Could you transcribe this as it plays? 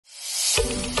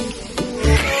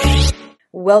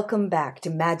Welcome back to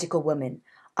Magical Woman.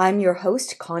 I'm your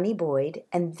host, Connie Boyd,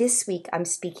 and this week I'm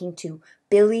speaking to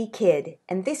Billy Kidd,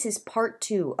 and this is part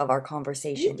 2 of our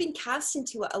conversation. You've been cast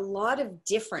into a lot of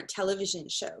different television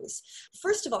shows.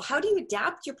 First of all, how do you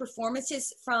adapt your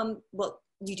performances from, well,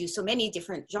 you do so many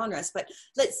different genres, but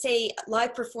let's say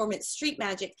live performance, street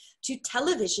magic, to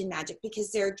television magic,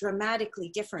 because they're dramatically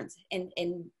different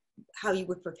in how you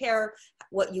would prepare,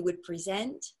 what you would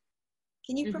present?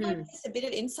 Can you provide us a bit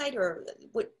of insight or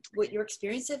what your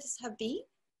experiences have been?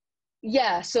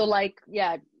 Yeah, so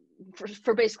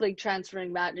for basically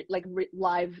transferring magic,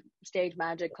 live stage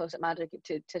magic, close-up magic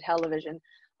to television,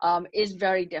 is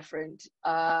very different,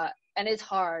 and it's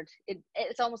hard.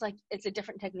 It's almost like it's a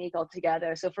different technique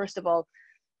altogether. So first of all,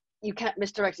 you can't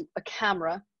misdirect a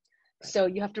camera, so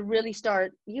you have to really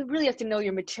have to know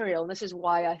your material. And this is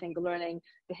why I think learning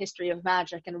the history of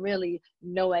magic and really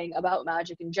knowing about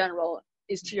magic in general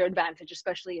is to your advantage,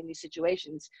 especially in these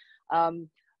situations.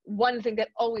 One thing that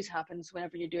always happens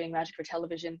whenever you're doing magic for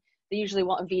television, they usually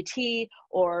want a VT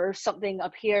or something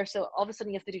up here. So all of a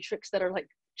sudden you have to do tricks that are like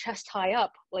chest high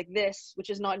up like this, which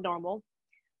is not normal.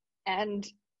 And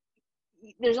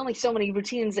there's only so many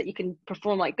routines that you can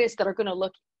perform like this that are going to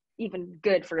look even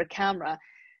good for a camera.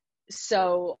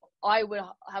 So I would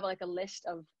have like a list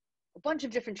of a bunch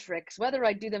of different tricks, whether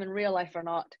I do them in real life or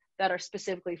not, that are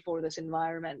specifically for this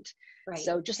environment. Right.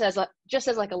 So just as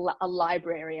like a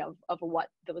library of what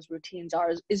those routines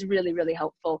are is really, really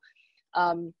helpful.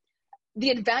 The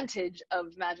advantage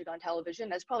of magic on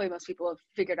television, as probably most people have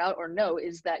figured out or know,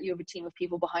 is that you have a team of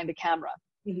people behind the camera.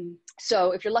 Mm-hmm.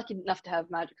 So if you're lucky enough to have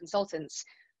magic consultants,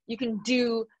 you can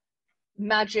do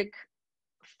magic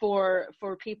for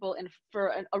people and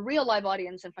for a real live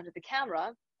audience in front of the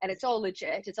camera, and it's all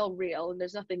legit, it's all real, and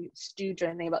there's nothing staged or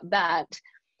anything about that.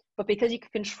 But because you can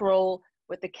control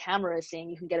what the camera is seeing,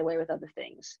 you can get away with other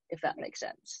things, if that makes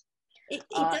sense. It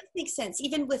does make sense,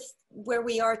 even with where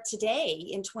we are today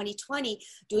in 2020,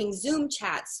 doing Zoom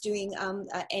chats, doing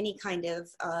any kind of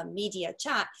media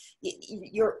chat.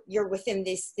 You're within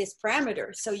this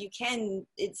parameter, so you can.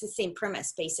 It's the same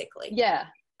premise, basically. Yeah,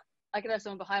 I could have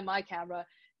someone behind my camera,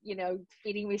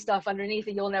 feeding me stuff underneath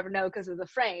that you'll never know because of the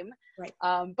frame. Right.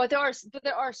 But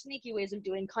there are sneaky ways of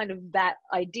doing kind of that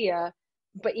idea.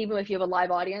 But even if you have a live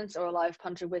audience or a live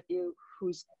punter with you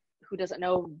who doesn't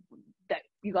know that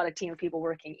you got a team of people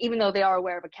working, even though they are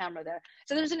aware of a camera there.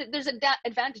 So there's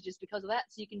advantages because of that.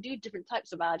 So you can do different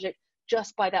types of magic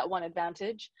just by that one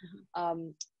advantage. Mm-hmm.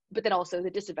 But then also the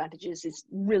disadvantages is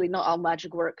really not all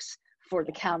magic works for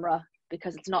the camera,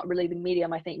 because it's not really the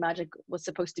medium I think magic was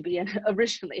supposed to be in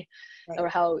originally, right, or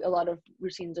how a lot of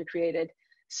routines are created.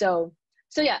 So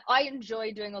yeah, I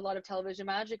enjoy doing a lot of television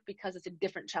magic because it's a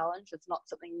different challenge. It's not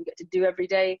something you get to do every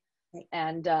day. Right.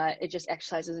 And it just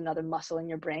exercises another muscle in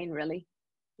your brain, really.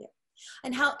 Yeah.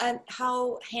 And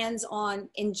how hands-on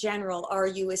in general are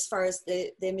you as far as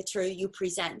the material you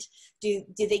present? Do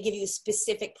they give you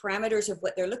specific parameters of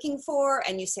what they're looking for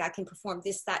and you say, I can perform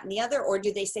this, that, and the other? Or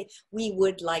do they say, we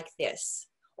would like this?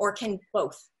 Or can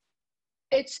both?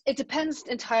 It depends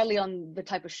entirely on the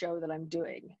type of show that I'm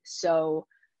doing. So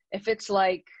if it's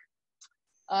like,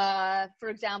 for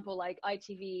example, like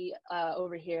ITV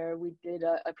over here, we did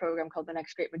a program called The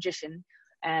Next Great Magician,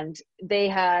 and they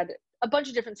had a bunch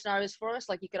of different scenarios for us.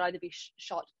 Like you could either be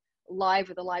shot live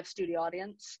with a live studio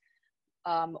audience,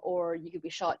 or you could be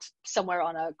shot somewhere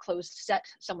on a closed set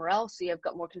somewhere else, so you've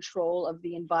got more control of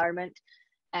the environment.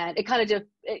 And it kind of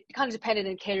depended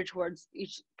and catered towards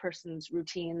each person's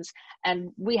routines.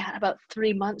 And we had about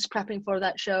 3 months prepping for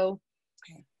that show.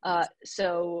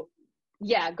 So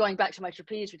yeah, going back to my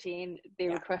trapeze routine, they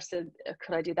requested,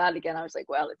 could I do that again? I was like,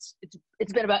 well,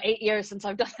 it's been about 8 years since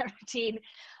I've done that routine.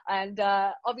 And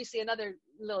obviously another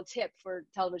little tip for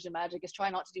television magic is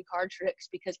try not to do card tricks,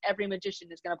 because every magician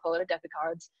is going to pull out a deck of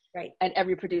cards, right? And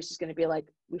every producer is going to be like,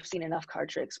 we've seen enough card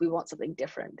tricks, we want something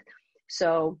different.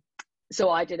 So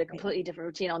I did a completely different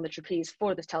routine on the trapeze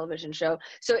for this television show.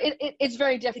 So it's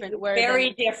very different.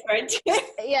 Very different.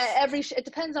 Yeah, it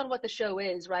depends on what the show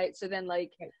is, right? So then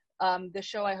the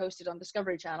show I hosted on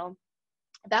Discovery Channel,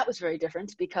 that was very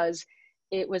different because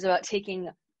it was about taking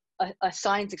a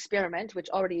science experiment, which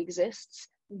already exists,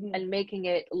 mm-hmm, and making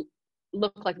it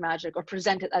look like magic or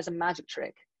present it as a magic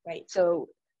trick. Right. So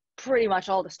pretty much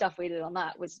all the stuff we did on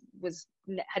that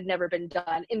had never been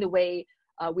done in the way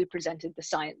we presented the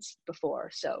science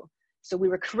before. So we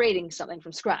were creating something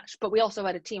from scratch, but we also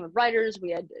had a team of writers.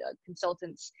 We had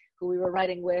consultants who we were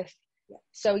writing with. Yeah.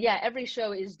 So yeah, every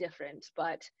show is different,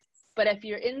 but if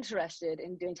you're interested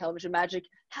in doing television magic,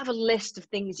 have a list of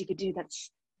things you could do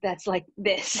that's like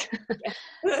this.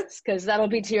 because that'll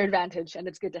be to your advantage, and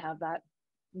it's good to have that.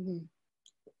 Mm-hmm.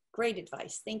 Great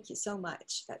advice. Thank you so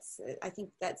much. I think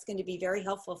that's going to be very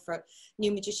helpful for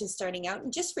new magicians starting out,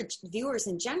 and just for viewers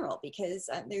in general, because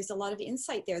there's a lot of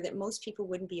insight there that most people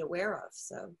wouldn't be aware of.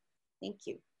 So thank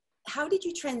you. How did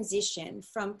you transition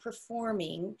from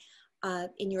performing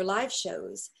in your live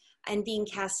shows and being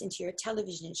cast into your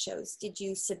television shows? Did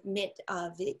you submit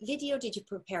video? Did you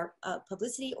prepare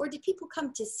publicity? Or did people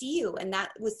come to see you, and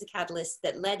that was the catalyst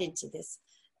that led into this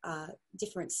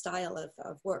different style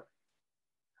of work?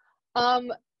 A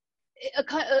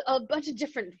bunch of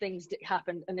different things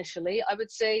happened initially, I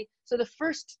would say. So the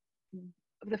first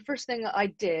thing I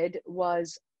did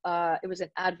was it was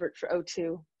an advert for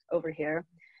O2 over here,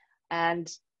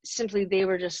 and simply they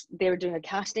were doing a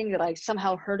casting that I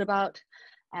somehow heard about,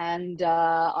 and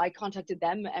I contacted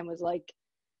them and was like,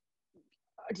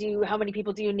 how many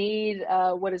people do you need?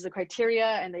 What is the criteria?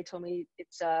 And they told me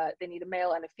it's they need a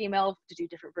male and a female to do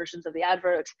different versions of the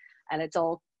advert, and it's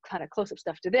all kind of close-up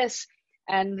stuff to this.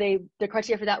 And the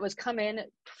criteria for that was come in,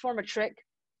 perform a trick,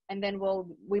 and then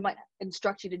we might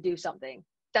instruct you to do something.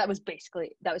 That was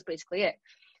basically it.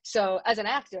 So as an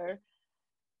actor,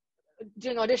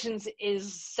 doing auditions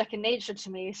is second nature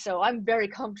to me. So I'm very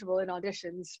comfortable in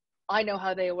auditions. I know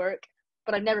how they work,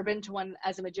 but I've never been to one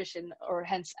as a magician, or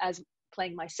hence as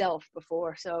playing myself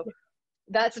before. So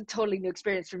that's a totally new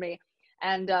experience for me.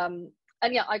 And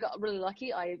yeah, I got really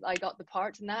lucky. I got the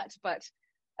part in that. But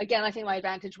again, I think my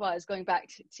advantage was going back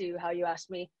to how you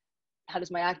asked me, how does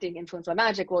my acting influence my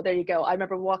magic? Well, there you go. I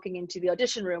remember walking into the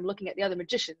audition room, looking at the other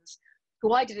magicians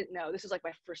who I didn't know. This was like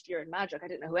my first year in magic. I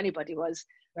didn't know who anybody was,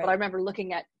 right. But I remember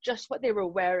looking at just what they were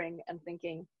wearing and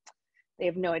thinking, they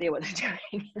have no idea what they're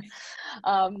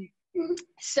doing.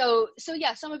 So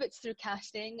yeah, some of it's through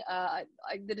casting.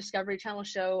 The Discovery Channel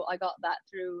show, I got that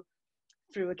through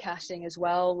a casting as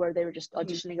well, where they were just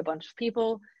auditioning a bunch of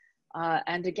people.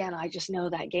 And again, I just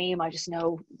know that game. I just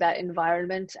know that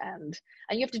environment, and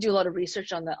you have to do a lot of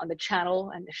research on the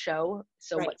channel and the show.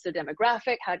 So right. What's the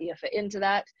demographic? How do you fit into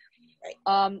that?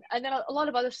 Right. And then a lot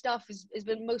of other stuff has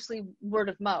been mostly word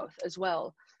of mouth as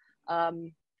well.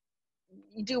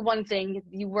 You do one thing,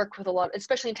 you work with a lot,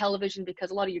 especially in television,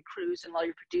 because a lot of your crews and a lot of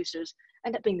your producers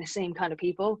end up being the same kind of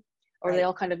people, or right. They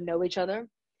all kind of know each other.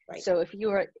 Right. So if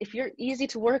you're easy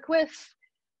to work with,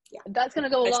 yeah, that's going to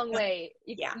go a long way.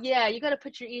 You got to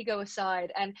put your ego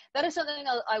aside. And that is something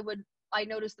I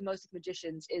noticed the most with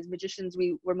magicians is magicians,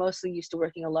 we're mostly used to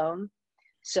working alone.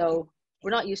 So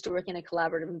we're not used to working in a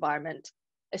collaborative environment,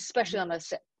 especially on a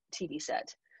TV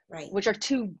set, right? Which are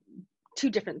two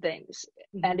different things.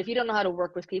 Mm-hmm. And if you don't know how to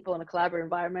work with people in a collaborative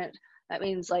environment, that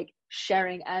means like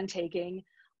sharing and taking,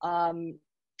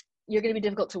 you're going to be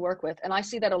difficult to work with. And I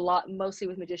see that a lot, mostly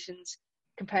with magicians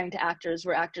comparing to actors,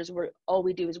 where all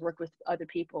we do is work with other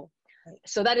people. Right.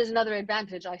 So that is another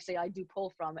advantage I say I do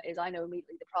pull from, is I know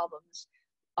immediately the problems.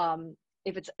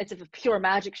 If it's a pure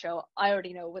magic show, I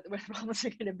already know what the problems are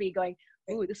going to be, going,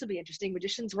 ooh, this will be interesting.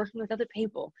 Magicians working with other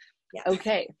people. Yeah.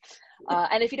 Okay.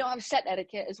 And if you don't have set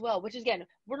etiquette as well, which again,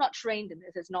 we're not trained in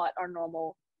this. It's not our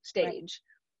normal stage.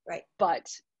 Right. But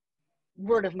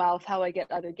word of mouth, how I get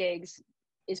other gigs,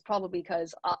 is probably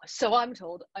because, so I'm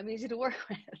told, I'm easy to work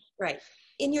with. Right.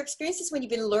 In your experiences when you've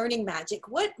been learning magic,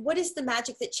 what is the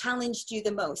magic that challenged you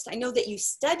the most? I know that you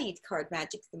studied card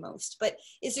magic the most, but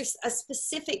is there a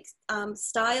specific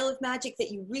style of magic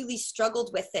that you really struggled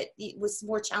with that was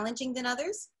more challenging than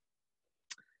others?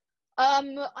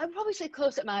 I'd probably say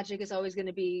close-up magic is always going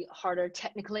to be harder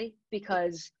technically,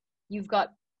 because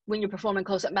when you're performing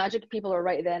close-up magic, people are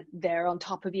right there on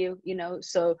top of you,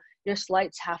 so your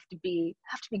sleights have to be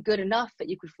good enough that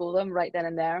you could fool them right then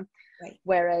and there. Right.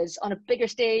 Whereas on a bigger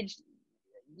stage,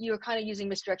 you're kind of using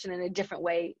misdirection in a different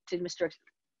way to misdirect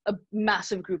a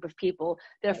massive group of people.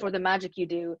 Therefore, right. The magic you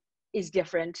do is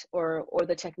different, or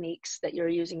the techniques that you're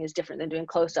using is different than doing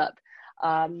close-up,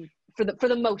 for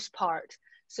the most part.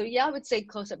 So yeah, I would say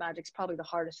close-up magic is probably the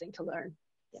hardest thing to learn,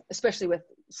 especially with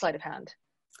sleight of hand.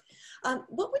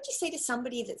 What would you say to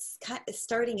somebody that's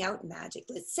starting out in magic?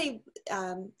 Let's say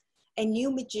a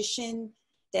new magician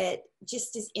that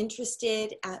just is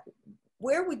interested.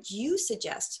 Where would you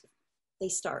suggest they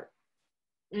start?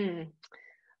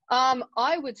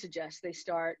 I would suggest they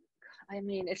start. I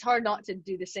mean, it's hard not to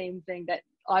do the same thing that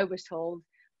I was told,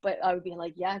 but I would be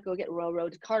like, yeah, go get Royal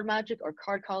Road to Card Magic or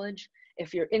Card College.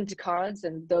 If you're into cards,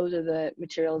 then those are the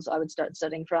materials I would start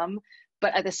studying from.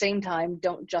 But at the same time,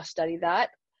 don't just study that.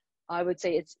 I would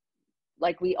say it's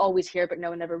like we always hear, but no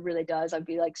one ever really does. I'd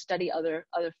be like, study other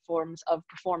forms of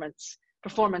performance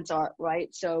art, right?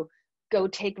 So go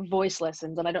take voice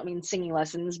lessons, and I don't mean singing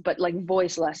lessons, but like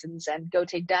voice lessons, and go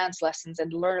take dance lessons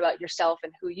and learn about yourself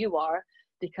and who you are.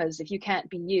 Because if you can't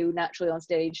be you naturally on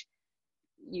stage,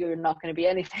 you're not going to be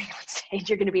anything on stage.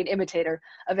 You're going to be an imitator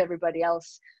of everybody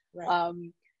else. Right.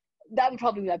 That would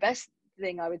probably be my best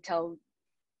thing I would tell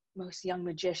most young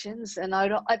magicians. And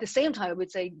at the same time, I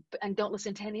would say, and don't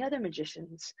listen to any other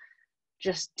magicians.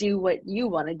 Just do what you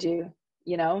want to do,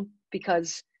 you know,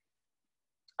 because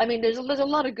I mean, there's a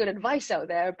lot of good advice out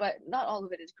there, but not all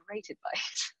of it is great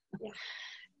advice. Yeah.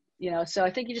 You know, so I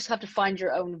think you just have to find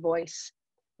your own voice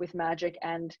with magic.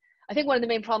 And I think one of the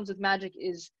main problems with magic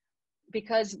is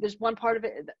because there's one part of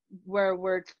it where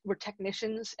we're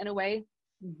technicians in a way,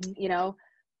 you know,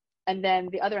 and then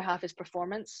the other half is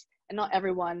performance, and not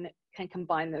everyone can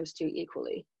combine those two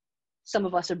equally. Some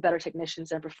of us are better technicians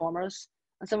than performers,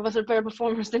 and some of us are better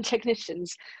performers than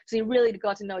technicians. So you really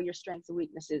got to know your strengths and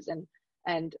weaknesses,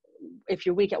 and if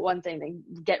you're weak at one thing,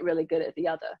 then get really good at the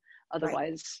other.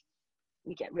 Otherwise,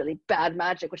 you get really bad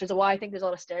magic, which is why I think there's a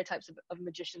lot of stereotypes of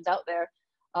magicians out there,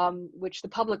 which the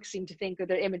public seem to think of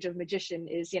their image of magician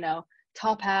is, you know,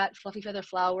 top hat, fluffy feather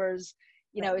flowers,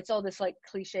 you know, it's all this like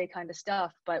cliche kind of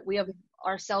stuff, but we have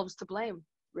ourselves to blame,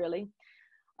 really.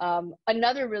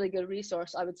 Another really good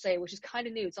resource, I would say, which is kind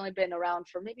of new, it's only been around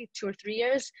for maybe 2 or 3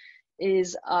 years,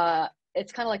 is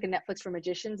it's kind of like a Netflix for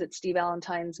magicians. It's Steve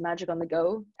Valentine's Magic on the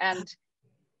Go, and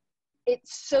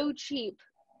it's so cheap,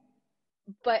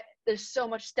 but there's so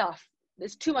much stuff.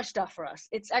 There's too much stuff for us.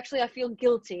 It's actually, I feel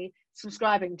guilty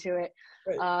subscribing to it.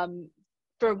 Right.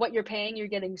 For what you're paying, you're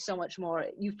getting so much more.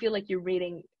 You feel like you're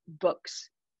reading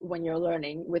books when you're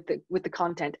learning with the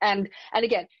content. And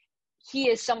again, he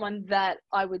is someone that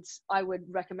I would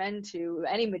recommend to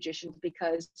any magician,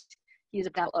 because he's a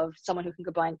example of someone who can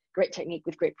combine great technique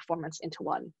with great performance into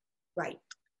one. Right.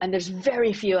 And there's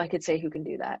very few, I could say, who can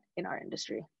do that in our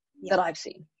industry that I've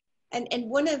seen. And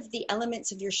one of the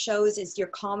elements of your shows is your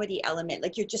comedy element.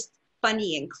 Like, you're just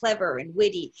funny and clever and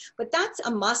witty, but that's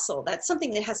a muscle. That's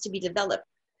something that has to be developed.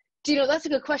 Do you know, that's a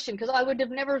good question, because I would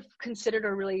have never considered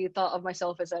or really thought of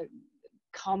myself as a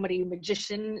comedy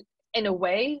magician in a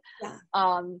way. Yeah.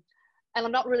 And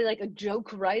I'm not really like a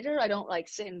joke writer. I don't like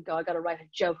sit and go, I got to write a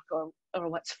joke or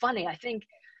what's funny. I think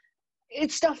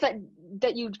it's stuff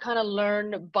that you kind of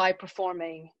learn by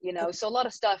performing, you know. So a lot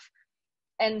of stuff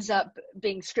ends up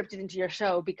being scripted into your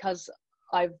show because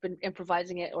I've been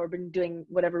improvising it or been doing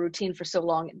whatever routine for so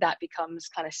long, that becomes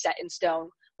kind of set in stone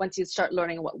once you start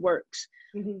learning what works.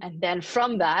 Mm-hmm. And then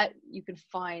from that, you can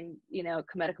find, you know,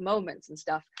 comedic moments and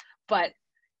stuff. But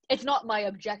it's not my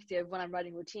objective when I'm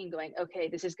writing routine going, okay,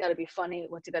 this has got to be funny.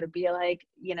 What's it got to be like,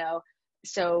 you know?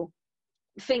 So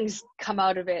things come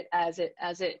out of it as it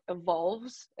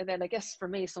evolves. And then I guess for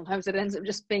me, sometimes it ends up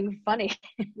just being funny.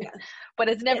 Yeah. But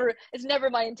it's never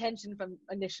my intention from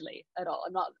initially at all.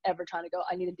 I'm not ever trying to go,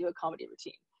 I need to do a comedy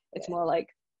routine. It's more like,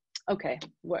 okay,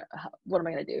 what am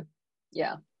I going to do?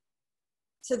 Yeah.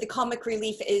 So the comic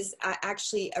relief is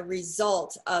actually a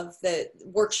result of the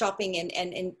workshopping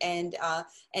and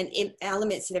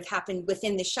elements that have happened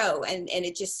within the show, and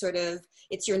it just sort of,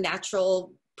 it's your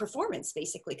natural performance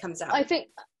basically comes out. I think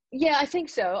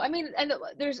so. I mean, and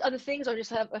there's other things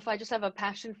if I just have a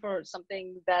passion for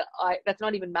something that's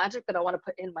not even magic that I want to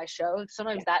put in my show,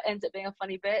 sometimes that ends up being a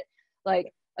funny bit.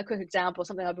 Like a quick example,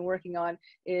 something I've been working on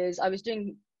is I was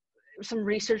doing some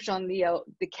research on the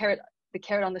carrot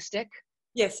on the stick.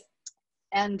 Yes.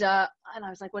 And I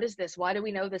was like, what is this? Why do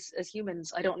we know this as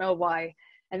humans? I don't know why.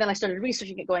 And then I started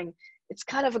researching it going, it's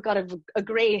kind of got a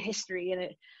gray history in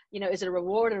it. You know, is it a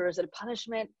reward or is it a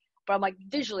punishment? But I'm like,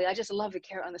 visually, I just love the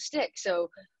carrot on the stick. So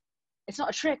it's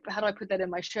not a trick, but how do I put that in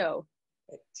my show?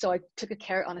 So I took a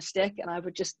carrot on a stick and I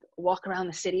would just walk around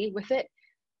the city with it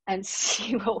and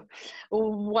see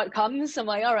what comes. I'm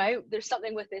like, all right, there's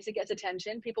something with this. It gets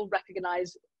attention. People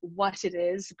recognize what it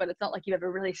is, but it's not like you've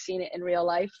ever really seen it in real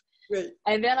life. Right.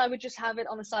 And then I would just have it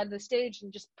on the side of the stage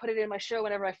and just put it in my show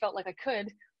whenever I felt like I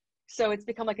could. So it's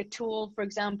become like a tool, for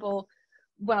example,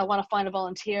 when I want to find a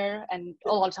volunteer, and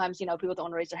a lot of times, you know, people don't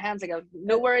want to raise their hands. I go,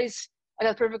 no worries.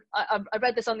 I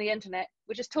read this on the internet,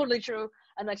 which is totally true.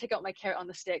 And I take out my carrot on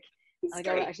the stick. And I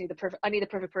go, I need the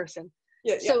perfect person.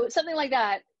 Yeah, so something like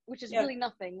that, which is really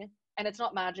nothing, and it's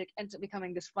not magic, ends up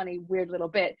becoming this funny, weird little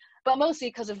bit. But mostly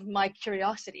because of my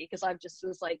curiosity, because I've just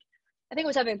was like, I think I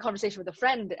was having a conversation with a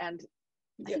friend, and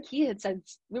I think he had said,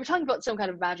 we were talking about some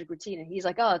kind of magic routine, and he's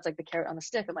like, oh, it's like the carrot on the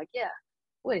stick. I'm like, yeah,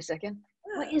 wait a second.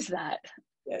 What is that?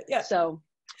 Yeah. So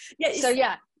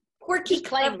quirky,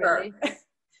 clever. Really.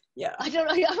 Yeah. I don't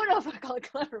know if I call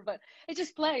it clever, but it's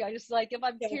just playing. I just like, if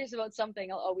I'm curious about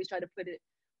something, I'll always try to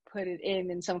put it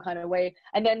in some kind of way.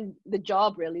 And then the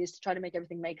job really is to try to make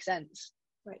everything make sense.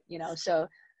 Right. You know, so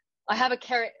I have a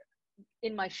carrot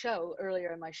in my show,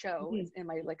 earlier in my show, Mm-hmm. in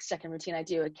my like second routine I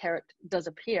do, a carrot does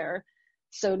appear.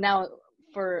 So now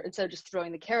instead of just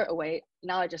throwing the carrot away,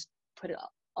 now I just put it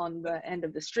on the end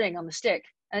of the string on the stick,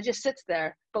 and it just sits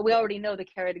there. But we already know the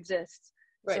carrot exists.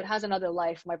 Right. So it has another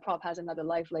life. My prop has another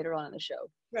life later on in the show.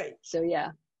 Right. So yeah.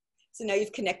 So now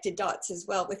you've connected dots as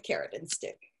well with carrot and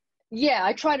stick. Yeah,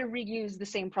 I try to reuse the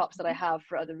same props that I have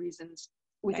for other reasons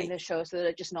within Right. the show, so that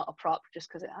it's just not a prop just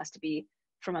because it has to be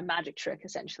from a magic trick,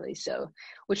 essentially. So,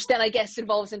 which then I guess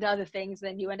evolves into other things.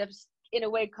 Then you end up, in a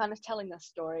way, kind of telling this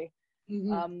story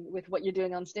with what you're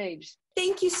doing on stage.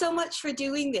 Thank you so much for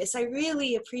doing this. I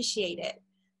really appreciate it.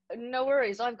 No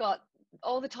worries. I've got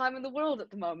all the time in the world at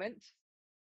the moment.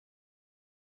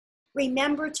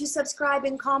 Remember to subscribe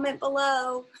and comment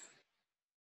below.